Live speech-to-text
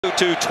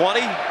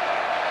220.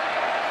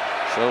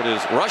 Showed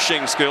his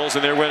rushing skills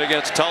in their win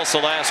against Tulsa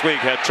last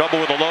week. Had trouble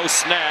with a low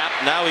snap.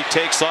 Now he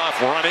takes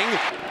off running.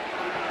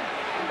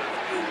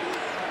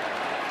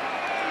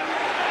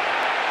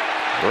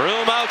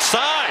 Room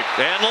outside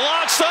and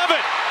lots of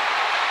it.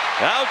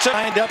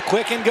 Lined up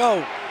quick and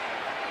go.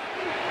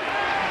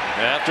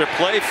 After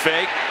play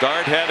fake,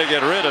 Dart had to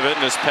get rid of it,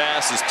 and his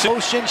pass is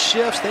Motion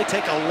shifts, they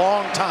take a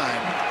long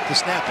time to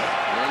snap it.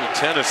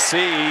 Tennessee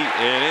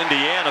and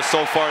Indiana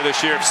so far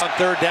this year. On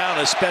third down,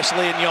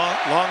 especially in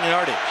long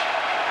yardage.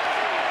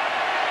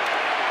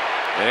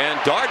 And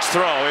Dart's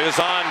throw is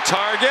on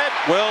target.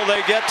 Will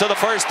they get to the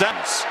first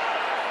down?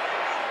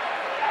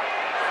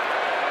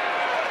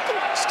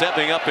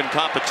 Stepping up in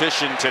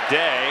competition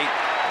today.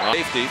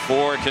 Safety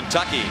for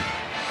Kentucky.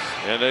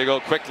 And they go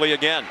quickly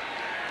again.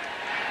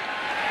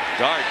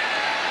 Dart.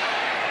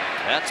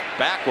 That's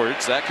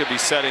backwards. That could be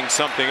setting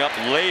something up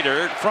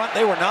later. Front,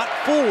 they were not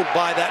fooled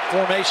by that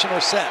formation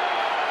or set.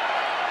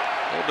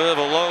 A little bit of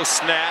a low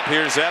snap.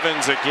 Here's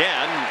Evans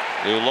again.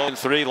 Who low in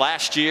 3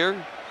 last year.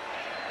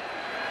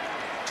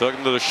 Took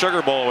him to the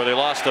Sugar Bowl where they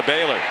lost to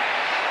Baylor.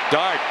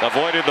 Dart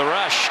avoided the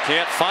rush.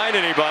 Can't find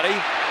anybody.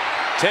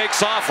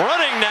 Takes off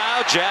running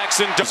now.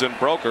 Jackson does in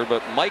Broeker,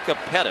 but Micah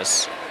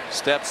Pettus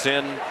steps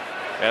in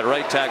at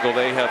right tackle.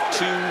 They have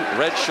 2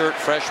 redshirt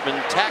freshman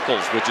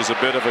tackles, which is a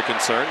bit of a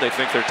concern. They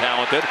think they're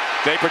talented.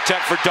 They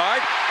protect for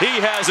Dart. He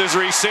has his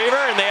receiver,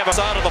 and they have us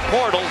out of the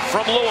portal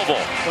from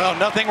Louisville. Well,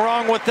 nothing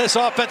wrong with this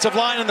offensive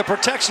line and the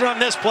protection on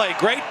this play.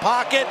 Great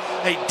pocket,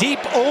 a deep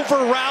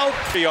over route.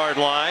 3-yard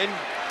line.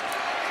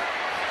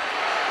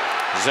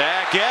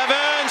 Zach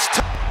Evans.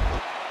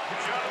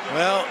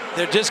 Well,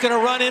 they're just going to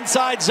run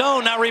inside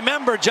zone. Now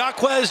remember,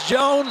 Jacquez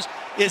Jones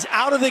is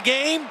out of the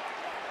game.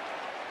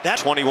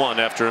 That's 21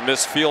 after a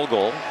missed field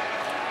goal.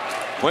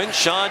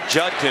 Quinshon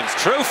Judkins,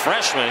 true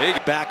freshman.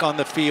 Back on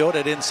the field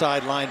at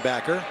inside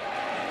linebacker.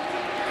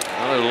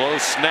 Another low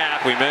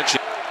snap we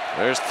mentioned.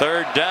 There's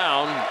third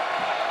down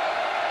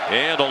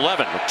and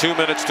 11 with 2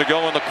 minutes to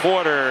go in the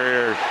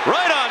quarter.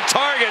 Right on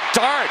target.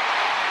 Dart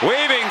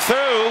weaving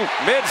through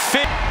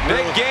mid-field.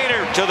 Big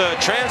gainer to the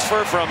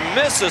transfer from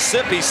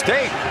Mississippi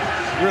State.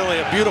 Really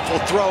a beautiful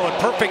throw and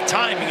perfect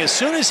timing. As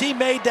soon as he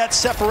made that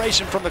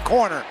separation from the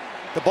corner,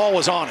 the ball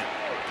was on him.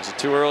 Is it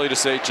too early to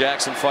say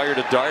Jackson fired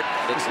a dart?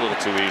 That's a little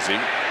too easy.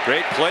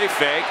 Great play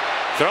fake.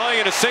 Throwing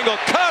in a single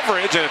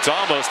coverage, and it's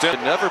almost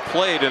in. Never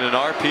played in an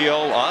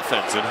RPO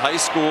offense in high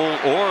school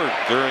or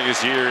during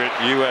his year at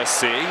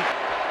USC.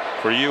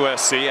 For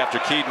USC after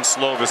Keidron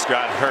Smith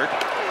got hurt.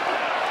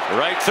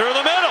 Right through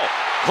the middle.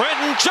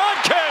 Quentin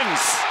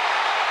Judkins.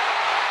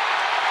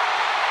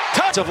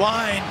 Touch of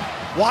line.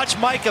 Watch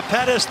Micah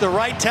Pettus, the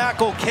right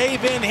tackle,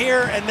 cave in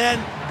here, and then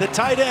the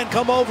tight end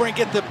come over and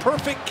get the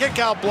perfect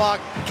kick-out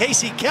block,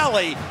 Casey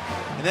Kelly,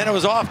 and then it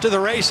was off to the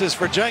races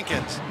for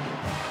Judkins.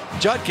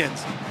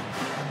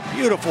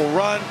 Beautiful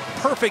run,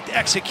 perfect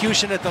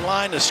execution at the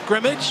line of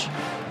scrimmage.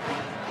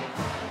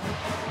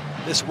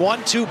 This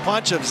 1-2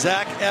 punch of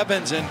Zach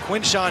Evans and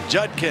Quinshon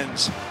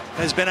Judkins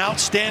has been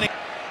outstanding.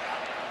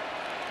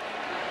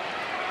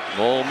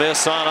 Ole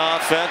Miss on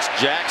offense,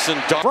 Jackson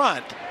Dart.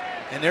 Front.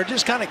 And they're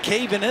just kind of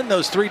caving in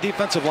those 3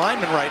 defensive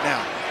linemen right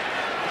now.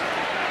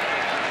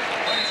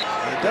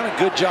 They've done a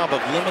good job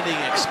of limiting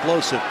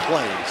explosive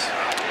plays.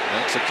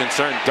 That's a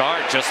concern.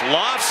 Dart just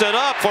lofts it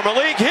up for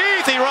Malik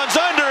Heath. He runs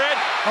under it.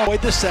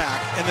 Avoid the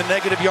sack and the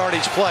negative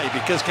yardage play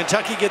because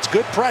Kentucky gets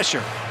good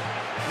pressure.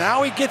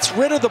 Now he gets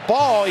rid of the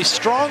ball. He's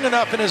strong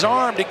enough in his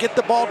arm to get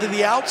the ball to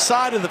the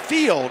outside of the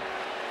field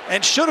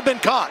and should have been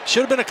caught.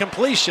 Should have been a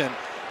completion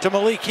to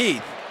Malik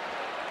Heath.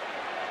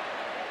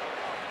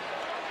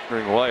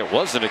 Why it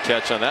wasn't a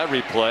catch on that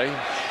replay.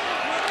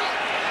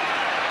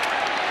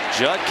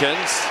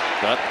 Judkins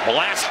got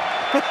blast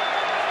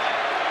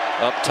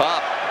up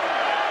top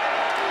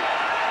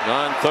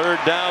on third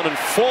down and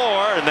 4,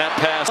 and that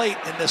pass late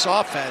in this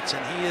offense, and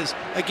he is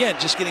again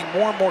just getting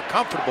more and more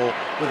comfortable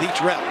with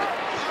each rep.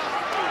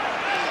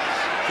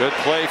 Good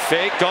play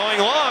fake going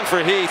long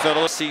for Heath.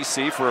 That'll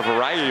CC for a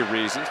variety of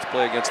reasons to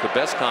play against the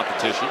best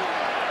competition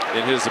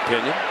in his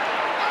opinion.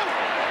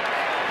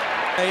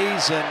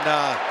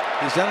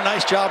 He's done a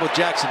nice job with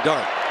Jackson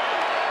Dart.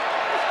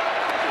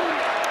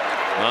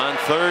 On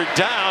third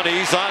down,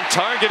 he's on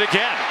target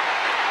again.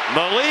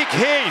 Malik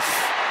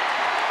Heath.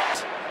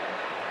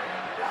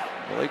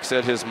 Malik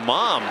said his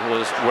mom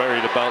was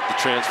worried about the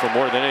transfer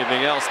more than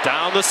anything else.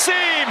 Down the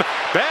seam.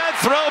 Bad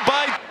throw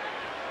by.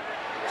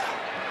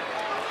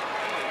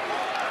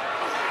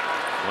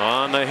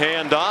 On the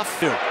handoff.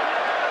 They're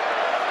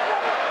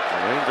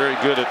very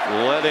good at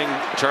letting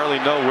Charlie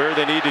know where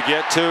they need to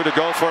get to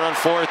go for it on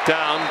fourth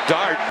down.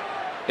 Dart.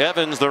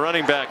 Evans, the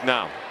running back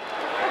now.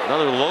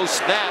 Another low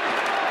snap.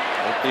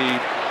 With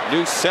the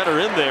new center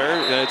in there.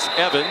 It's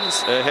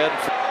Evans ahead.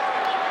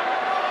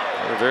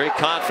 They're very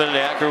confident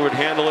Acker would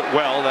handle it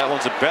well. That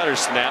one's a better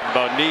snap,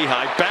 about knee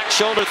high. Back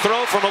shoulder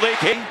throw from Malik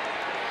Heath.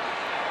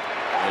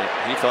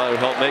 He thought it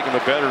would help make him a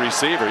better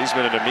receiver. He's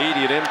been an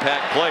immediate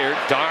impact player.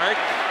 Dart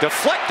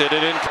deflected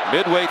it in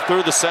midway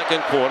through the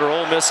second quarter.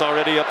 Ole Miss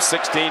already up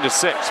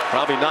 16-6.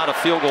 Probably not a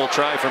field goal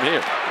try from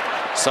here.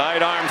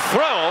 Sidearm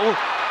throw.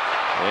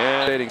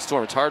 And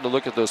storm. It's hard to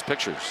look at those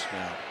pictures.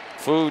 Yeah.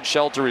 Food,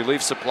 shelter,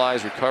 relief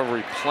supplies,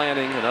 recovery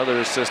planning, and other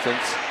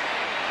assistance.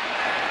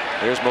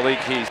 There's Malik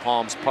Heath,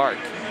 Palms Park.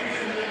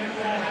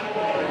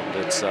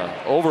 It's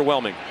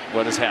overwhelming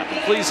what has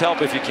happened. Please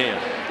help if you can.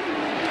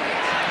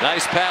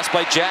 Nice pass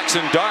by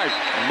Jackson Dart.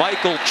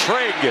 Michael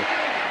Trigg.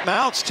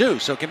 Mounts too,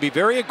 so can be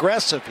very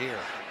aggressive here.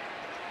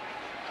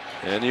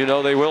 And you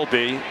know they will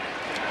be.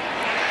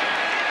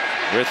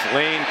 With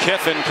Lane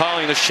Kiffin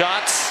calling the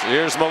shots.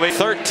 Here's Malik.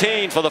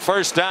 13 for the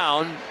first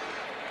down.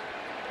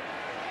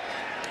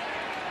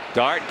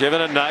 Dart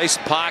given a nice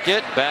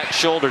pocket, back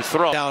shoulder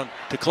throw. Down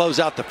to close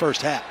out the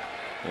first half.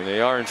 And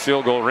they are in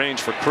field goal range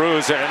for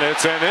Cruz, and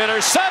it's an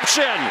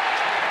interception.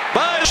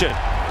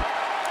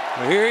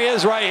 Well, here he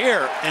is right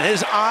here, and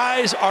his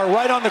eyes are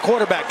right on the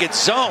quarterback.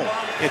 It's zone.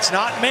 It's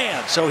not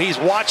man. So he's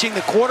watching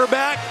the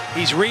quarterback,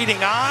 he's reading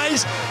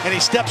eyes, and he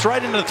steps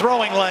right into the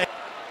throwing lane.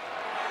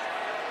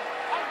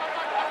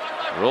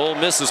 Ole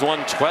Miss has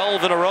won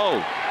 12 in a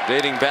row,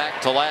 dating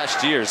back to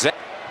last year.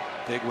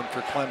 Big one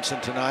for Clemson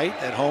tonight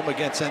at home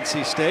against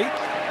NC State.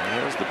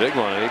 There's the big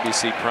one at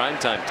ABC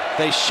primetime.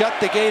 They shut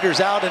the Gators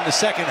out in the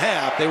second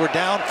half. They were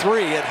down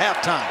 3 at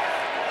halftime.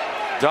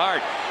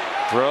 Dart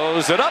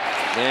throws it up,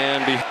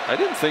 and I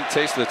didn't think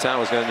Taste of the Town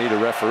was going to need a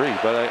referee,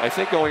 but I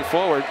think going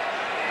forward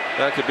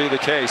that could be the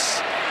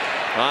case.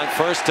 On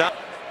first down,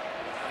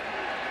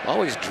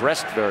 always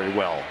dressed very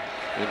well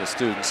in the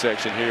student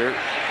section here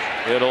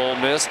at Ole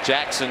Miss.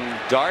 Jackson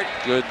Dart,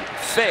 good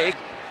fake.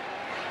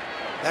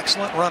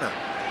 Excellent runner.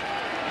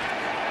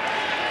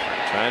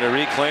 Trying to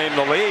reclaim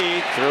the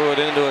lead, threw it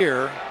into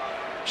here.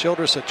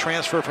 Childress, a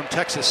transfer from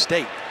Texas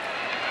State.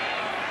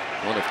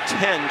 One of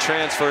 10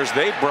 transfers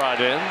they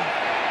brought in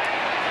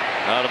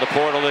out of the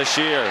portal this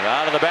year.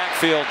 Out of the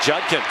backfield,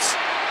 Judkins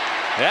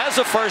has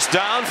a first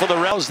down for the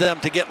allows them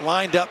to get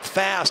lined up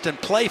fast and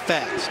play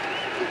fast.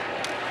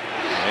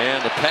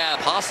 And the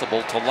path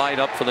possible to line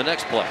up for the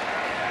next play.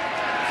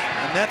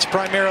 And that's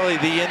primarily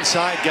the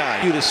inside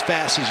guy. Shoot as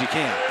fast as you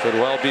can. Could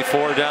well be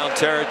 4 down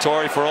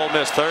territory for Ole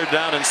Miss. 3rd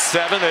down and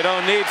 7. They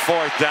don't need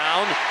 4th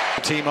down.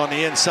 Team on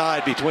the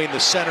inside between the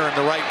center and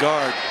the right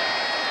guard.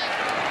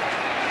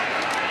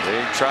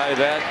 They try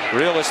that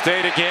real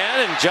estate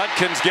again, and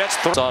Judkins gets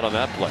thought on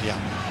that play. Yeah,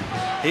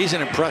 he's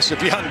an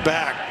impressive young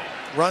back.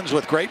 Runs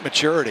with great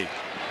maturity.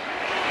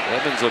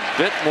 Evans a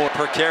bit more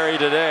per carry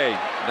today.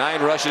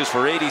 9 rushes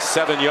for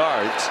 87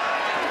 yards.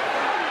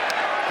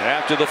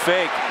 After the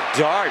fake,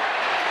 Dart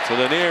to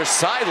the near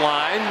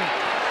sideline.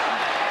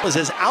 Was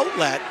his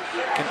outlet.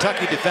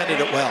 Kentucky defended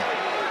it well.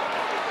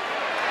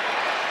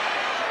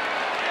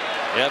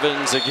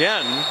 Evans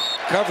again.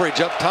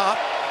 Coverage up top.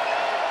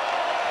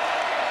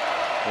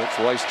 Coach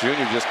Weiss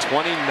Jr. just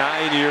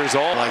 29 years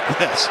old. Like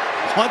this.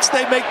 Once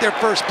they make their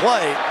first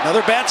play,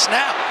 another bad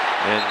snap.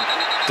 And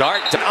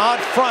Dart. An odd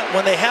front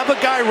when they have a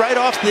guy right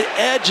off the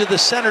edge of the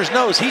center's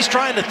nose. He's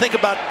trying to think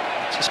about,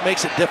 just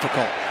makes it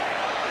difficult.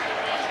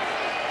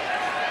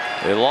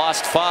 They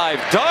lost 5.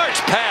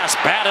 Dart's pass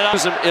batted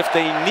up if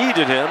they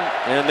needed him,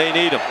 and they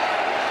need him.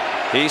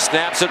 He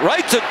snaps it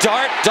right to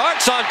Dart.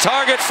 Dart's on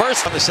target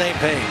first. On the same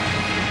page.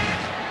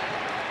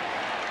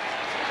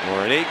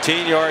 Or an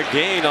 18-yard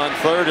gain on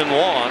 3rd and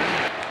long.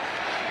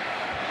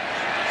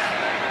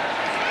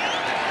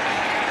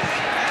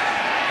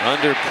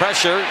 Under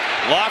pressure,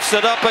 lofts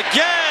it up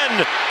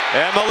again.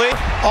 Emily.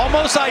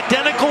 Almost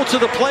identical to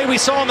the play we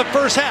saw in the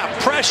first half.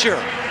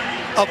 Pressure.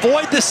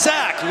 Avoid the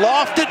sack.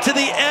 Loft it to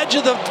the edge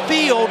of the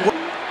field.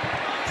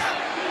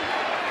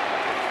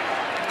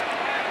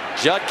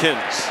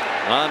 Judkins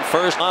on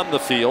first on the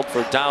field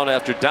for down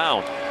after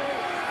down.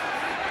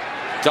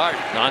 Dart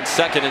on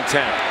 2nd and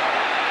 10.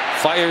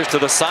 Fires to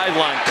the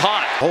sideline.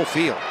 Caught. Whole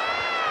field.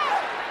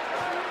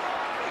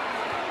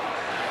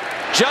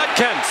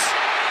 Judkins.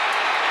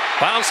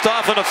 Bounced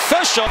off an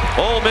official.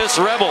 Ole Miss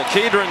Rebel,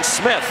 Keidron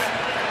Smith.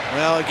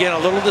 Well, again, a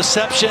little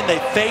deception. They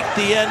faked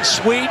the end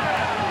sweep.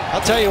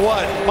 I'll tell you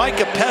what,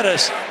 Micah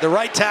Pettus, the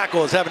right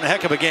tackle, is having a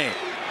heck of a game.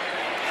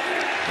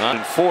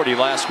 40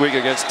 last week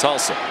against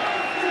Tulsa.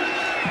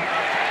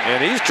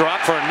 And he's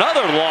dropped for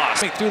another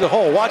loss. Through the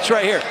hole. Watch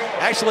right here.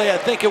 Actually, I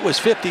think it was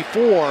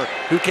 54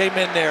 who came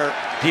in there.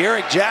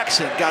 De'Eric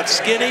Jackson got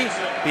skinny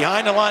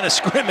behind the line of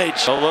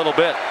scrimmage. A little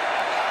bit.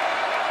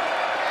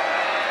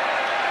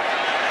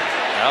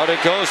 Out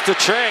it goes to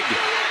Trigg.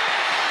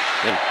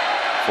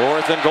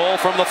 4th and goal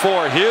from the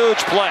 4. Huge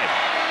play.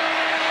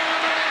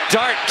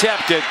 Dart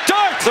kept it.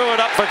 Dart threw it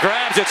up for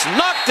grabs. It's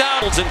knocked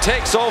down and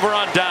takes over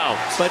on downs.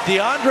 But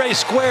DeAndre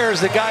Square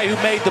is the guy who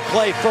made the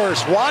play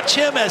first. Watch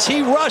him as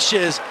he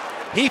rushes.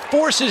 He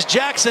forces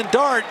Jackson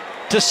Dart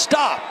to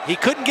stop. He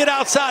couldn't get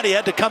outside. He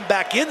had to come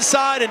back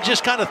inside and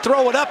just kind of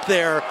throw it up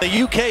there.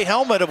 The UK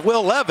helmet of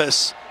Will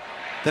Levis.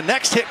 The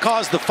next hit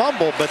caused the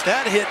fumble, but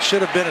that hit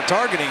should have been a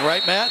targeting,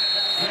 right, Matt?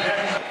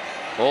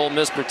 Ole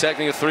Miss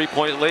protecting a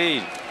 3-point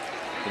lead.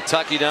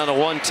 Kentucky down to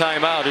 1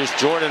 timeout. Here's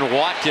Jordan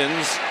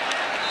Watkins.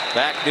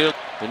 Back near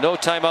And no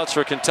timeouts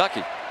for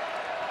Kentucky.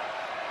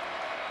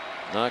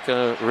 Not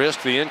going to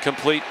risk the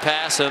incomplete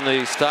pass and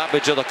the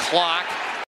stoppage of the clock.